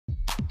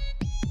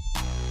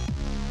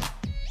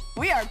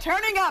We are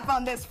turning up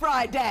on this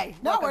Friday.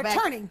 No, we're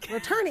turning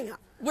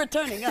up. We're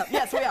turning up.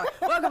 Yes, we are.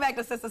 Welcome back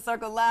to Sister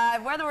Circle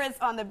Live. Whether it's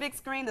on the big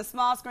screen, the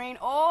small screen,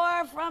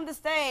 or from the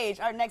stage,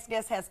 our next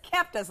guest has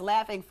kept us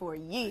laughing for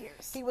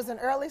years. He was an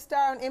early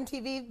star on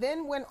MTV,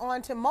 then went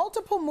on to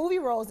multiple movie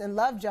roles in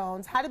Love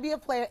Jones, How to Be a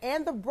Player,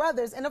 and The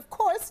Brothers. And of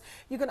course,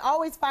 you can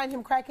always find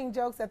him cracking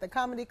jokes at the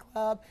Comedy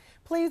Club.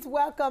 Please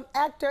welcome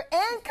actor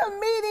and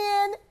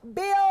comedian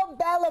Bill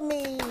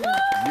Bellamy.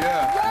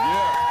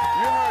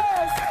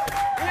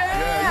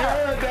 You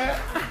heard that?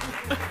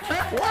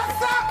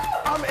 What's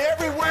up? I'm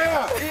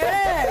everywhere.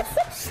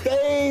 Yes.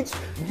 Stage,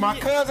 my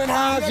cousin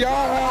house, y'all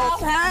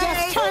house.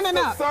 Hey. Just turning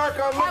up.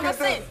 Circle, look Have a at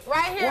this. seat.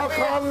 Right here,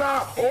 Welcome now.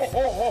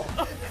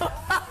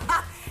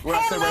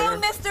 Hello,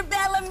 Mr.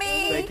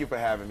 Bellamy. Thank you for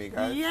having me,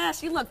 guys.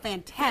 Yes, you look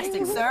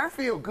fantastic, sir. I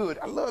feel good.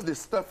 I love this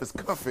stuff. It's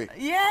comfy.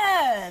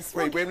 Yes.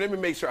 Wait, let me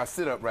make sure I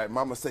sit up right.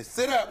 Mama say,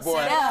 sit up,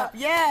 boy. Sit up,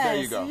 yes. There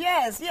you go.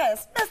 Yes.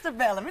 Mr.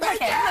 Bellamy,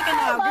 look at you looking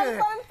all good.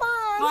 Fun. Fun.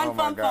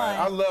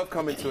 I love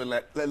coming to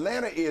Atlanta.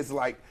 Atlanta is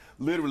like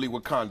literally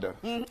Wakanda.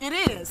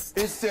 It is.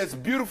 It's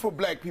just beautiful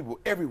black people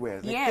everywhere.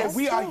 Like, Yes.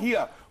 we are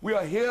here. We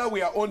are here.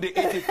 We are on the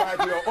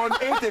 85. We are on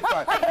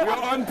 85. We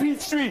are on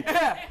Peachtree.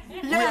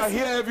 We are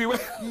here everywhere.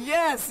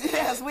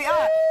 Yes, we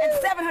are. And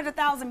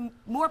 700,000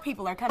 more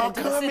people are coming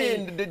to the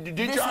city.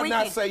 Did y'all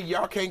not say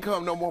y'all can't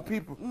come no more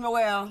people?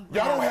 Well,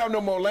 Y'all don't have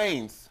no more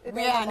lanes.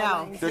 Yeah,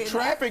 no. The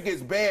traffic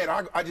is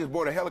bad. I just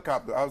bought a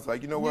helicopter. I was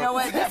like, you know what? You know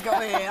what? Just go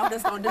ahead. I'm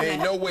just going to do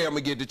Ain't that. no way I'm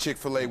going to get to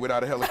Chick-fil-A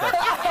without a helicopter.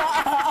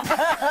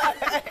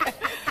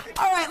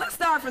 All right, let's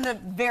start from the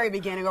very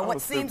beginning, or what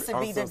was seems stupid. to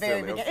I be was the so very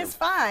silly. beginning. It's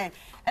fine.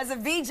 As a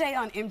VJ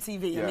on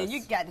MTV, I mean, Yes.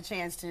 you got the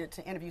chance to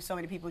interview so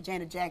many people,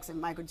 Janet Jackson,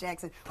 Michael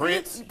Jackson.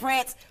 Prince.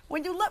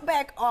 When you look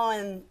back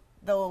on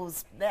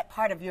that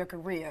part of your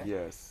career,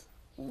 Yes.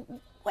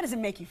 what does it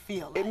make you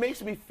feel like? It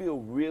makes me feel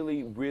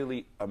really,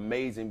 really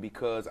amazing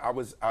because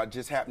I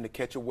just happened to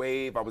catch a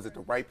wave. I was at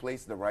the right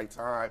place at the right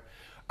time.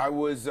 I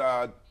was,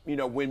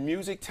 when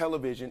music,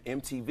 television,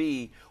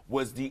 MTV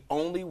was the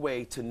only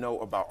way to know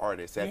about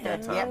artists at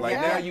that time.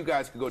 Now you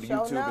guys can go to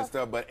YouTube and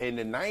stuff, but in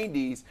the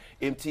 90s,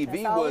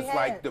 MTV was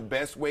like the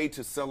best way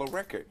to sell a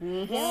record.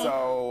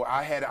 So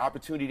I had an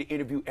opportunity to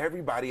interview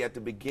everybody at the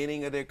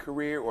beginning of their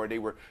career, or they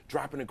were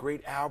dropping a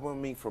great album.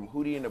 I mean, from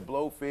Hootie and the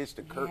Blowfish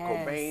to Kurt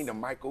Cobain to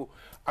Michael.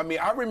 I mean,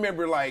 I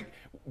remember like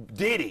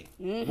Diddy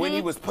when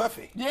he was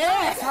Puffy.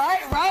 Yes,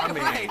 right. I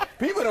mean,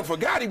 people don't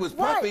forgot he was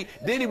Puffy.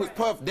 Then he was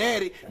Puff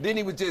Daddy. Then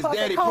he was just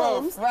Daddy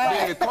Puff.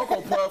 Then he was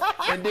Cocoa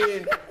Puff. And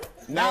then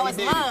now it's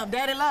Love,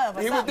 Daddy Love.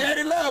 He was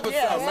Daddy Love or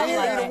something. He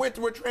Like went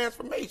through a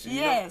transformation.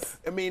 Yes.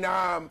 You know?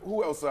 I mean,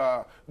 who else?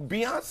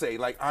 Beyonce.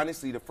 Like,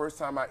 honestly, the first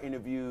time I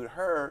interviewed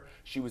her,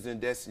 she was in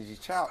Destiny's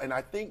Child. And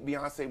I think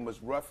Beyonce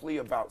was roughly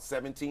about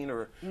 17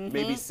 or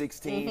maybe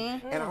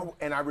 16.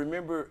 And I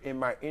remember in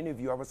my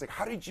interview, I was like,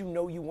 how did you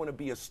know you want to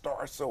be a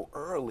star so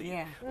early?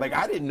 Yeah. Like,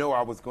 I didn't know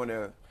I was going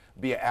to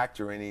be an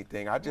actor or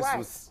anything. I just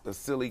was a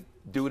silly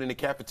dude in the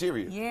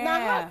cafeteria. Yeah.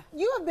 Now,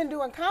 you have been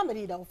doing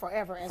comedy, though,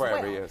 forever as well.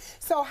 Forever, yes.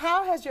 So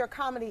how has your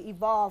comedy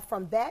evolved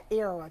from that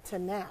era to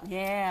now?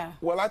 Yeah.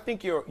 Well, I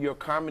think your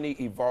comedy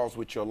evolves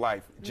with your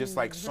life, just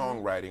like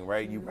songwriting,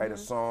 right? You write a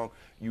song,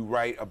 you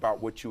write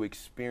about what you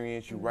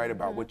experience, you write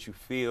about what you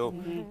feel.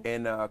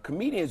 And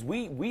comedians,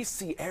 we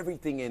see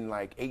everything in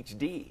like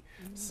HD.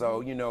 So,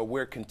 you know,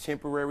 we're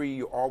contemporary,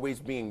 you're always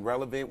being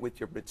relevant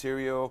with your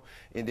material,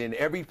 and then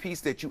every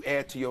piece that you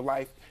add to your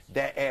life,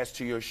 that adds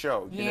to your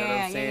show. You know what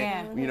I'm saying?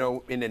 You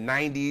know, in the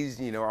 90s,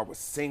 you know, I was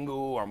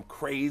single, I'm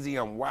crazy,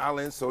 I'm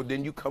wildin', so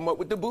then you come up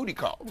with the booty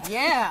call.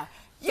 Yeah.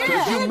 So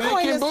you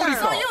making booty So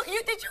calls.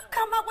 did you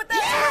come up with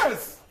that?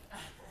 Yes!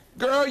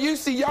 Girl, you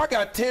see, y'all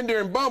got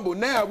Tinder and Bumble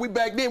now.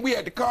 Back then, we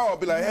had to call,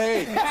 be like,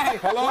 hey,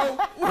 hello?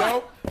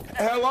 No?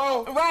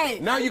 Hello?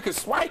 Right. Now you can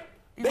swipe.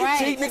 They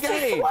cheating the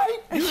game.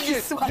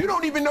 You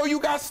don't even know you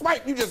got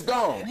swiped. You just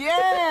gone.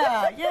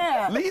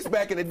 Yeah. At least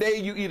back in the day,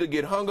 you either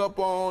get hung up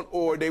on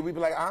or they would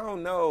be like, I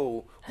don't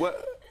know.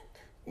 What?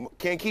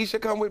 Can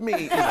Keisha come with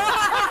me?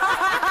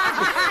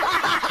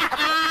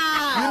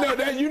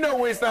 You know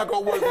when it's not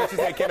gonna work when she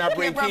said, can I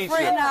bring Keisha?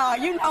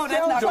 No, you know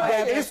that's not gonna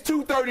happen. It's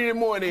 2:30 in the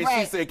morning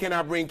and she said, can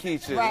I bring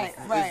Keisha?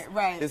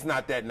 Right. It's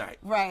not that night.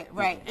 Right.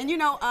 And you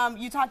know,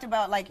 you talked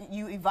about like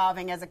you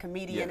evolving as a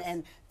comedian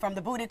and from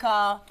the booty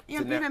call,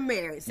 you've been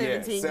married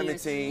 17 years.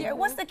 17. Yeah,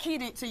 what's the key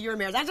to your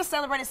marriage? I just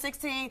celebrated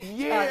 16.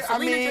 Yeah,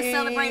 Selena just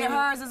celebrated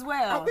hers as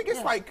well. I think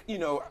it's like, you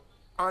know,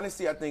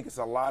 honestly, I think it's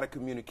a lot of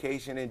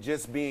communication and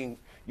just being,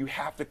 you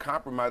have to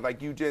compromise.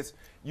 Like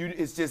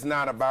it's just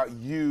not about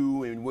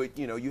you and what,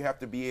 you know, you have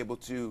to be able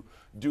to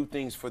do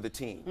things for the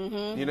team.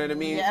 You know what I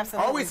mean? Yeah,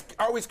 absolutely.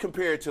 Always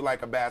compare it to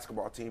like a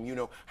basketball team. You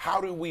know, how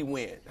do we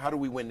win? How do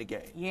we win the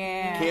game?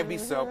 Yeah. You can't be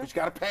selfish. You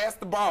got to pass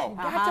the ball. You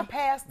got to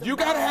pass the ball. You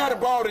got to have the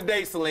ball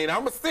today, Selena. I'm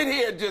going to sit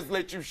here and just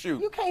let you shoot.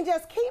 You can't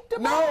just keep the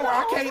ball. No,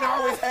 I can't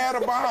always have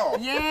the ball.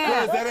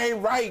 Yeah. Because that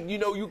ain't right. You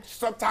know,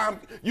 sometimes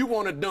you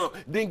want to dunk,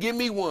 then give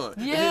me one.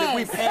 Yes. And then if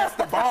we pass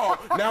the ball,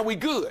 now we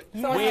good.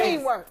 So it's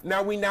teamwork.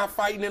 Now we not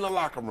fighting in the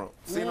locker room.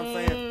 See what I'm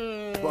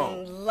saying?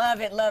 Boom.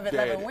 Love it, love it, love it.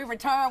 Dead. When we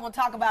return, we'll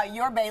talk about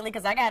your Bailey,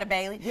 because I got a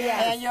Bailey,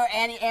 and your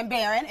Annie and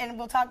Baron, and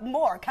we'll talk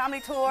more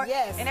comedy tour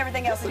and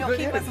everything else. And you'll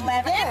keep us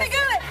laughing. Isn't it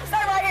good?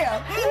 Stay right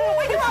here.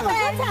 We do our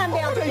bad time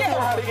down They know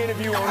how to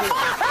interview on this.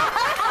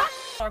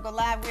 Circle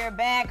Live, we're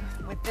back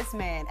with this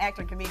man,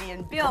 actor and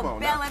comedian Bill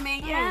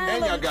Bellamy.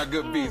 And y'all got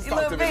good beats.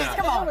 Talk to me now.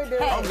 Come on.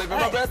 Hey, I'm living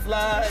my best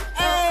life.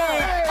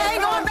 Hey,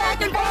 going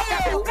back and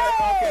forth.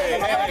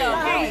 Okay,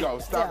 here we go.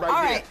 Stop right there.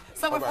 All right.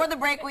 So before the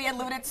break, we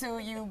alluded to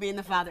you being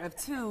the father of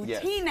two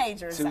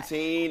teenagers. Two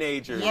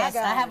teenagers. Yes,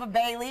 I have a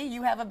Bailey,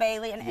 you have a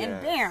Bailey, and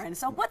Baron.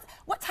 So what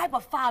type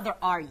of father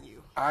are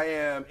you? I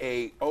am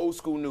a old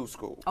school, new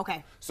school.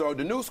 Okay. So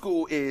the new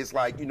school is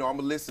like, I'm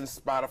gonna listen to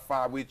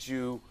Spotify with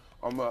you.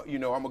 I'm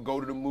gonna go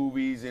to the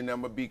movies and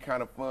I'm gonna be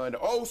kind of fun. The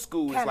old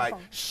school is like,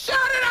 shut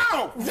it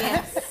off!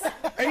 Yes.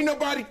 Ain't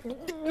nobody,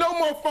 no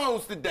more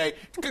phones today.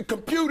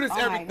 Computers,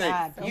 everything.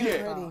 My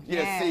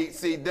God.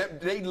 See,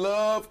 they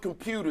love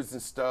computers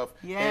and stuff.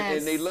 Yes.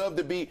 And they love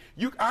to be,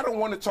 I don't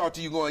want to talk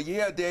to you going,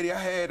 yeah, Daddy, I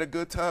had a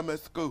good time at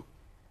school.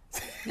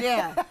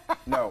 Yeah.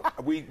 No,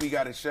 we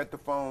gotta shut the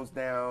phones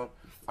down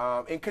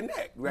and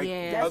connect, right?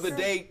 Yes. The other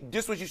day,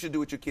 this is what you should do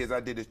with your kids. I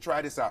did this,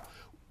 try this out.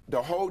 The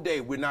whole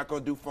day, we're not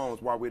going to do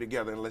phones while we're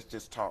together and let's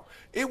just talk.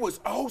 It was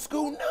old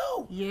school,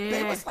 no. Yeah.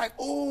 They was like,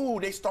 ooh,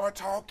 they start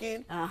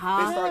talking. They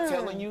start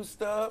telling you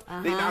stuff.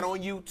 They're not on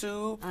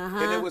YouTube.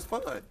 And it was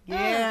fun.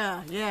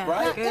 Yeah.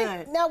 Right?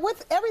 Good. Now,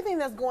 with everything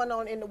that's going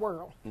on in the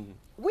world,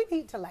 we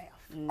need to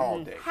laugh.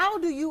 All day. How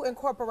do you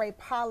incorporate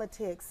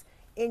politics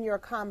in your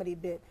comedy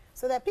bit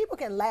so that people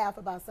can laugh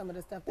about some of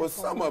the stuff that's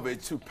going on? Some of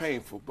it's too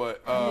painful,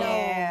 but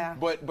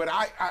but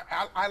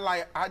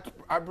I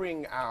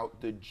bring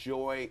out the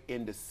joy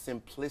and the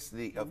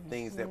simplicity of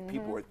things that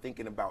people are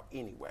thinking about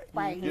anyway.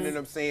 Right. You know what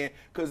I'm saying?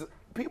 Because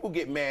people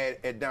get mad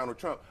at Donald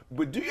Trump,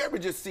 but do you ever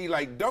just see,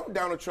 like, don't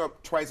Donald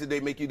Trump twice a day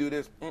make you do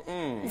this? I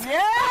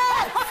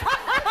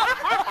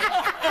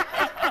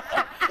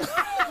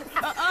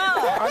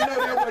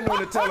know that wasn't on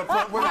the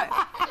teleprompter. Right.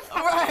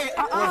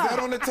 Was that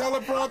on the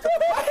teleprompter?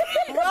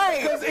 Right.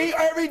 Because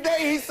every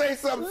day he say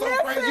something so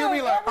crazy, you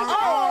be like,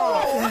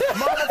 mama,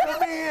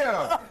 come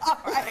here.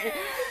 Right.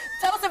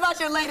 Tell us about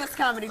your latest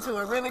comedy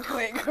tour, really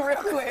quick, real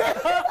quick.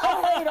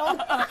 No,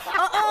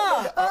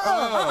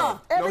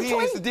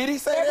 did he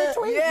say that?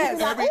 Tweet. Yes.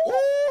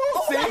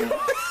 See?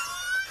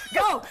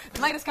 Go.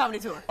 Latest comedy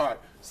tour. All right.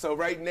 So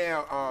right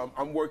now,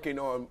 I'm working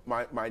on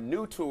my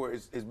new tour.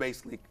 Is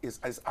basically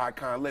is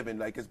Icon Living.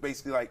 Like, it's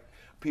basically like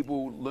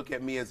people look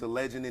at me as a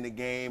legend in the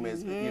game.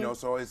 As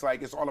so it's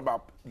like it's all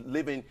about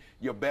living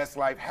your best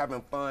life,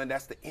 having fun.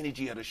 That's the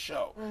energy of the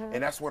show,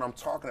 and that's what I'm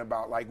talking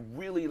about. Like,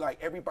 really, like,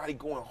 everybody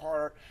going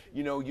hard.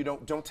 You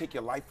don't take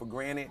your life for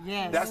granted.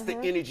 Yes. That's the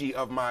energy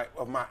of my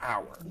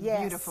hour.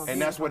 Yes. Beautiful.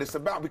 And that's what it's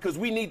about, because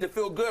we need to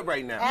feel good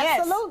right now.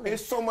 Absolutely.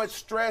 It's so much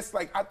stress.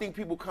 Like, I think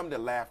people come to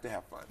laugh, to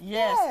have fun.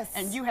 Yes.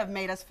 And you have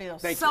made us feel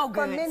Thank so you.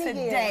 good many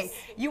today. years.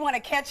 You want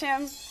to catch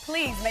him?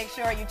 Please make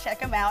sure you check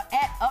him out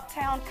at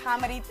Uptown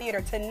Comedy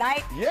Theater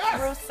tonight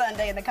through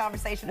Sunday. And the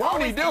conversation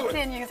always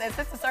continues at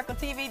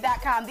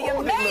SisterCircleTV.com. The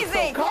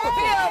amazing Bill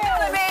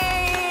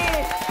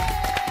Bellamy.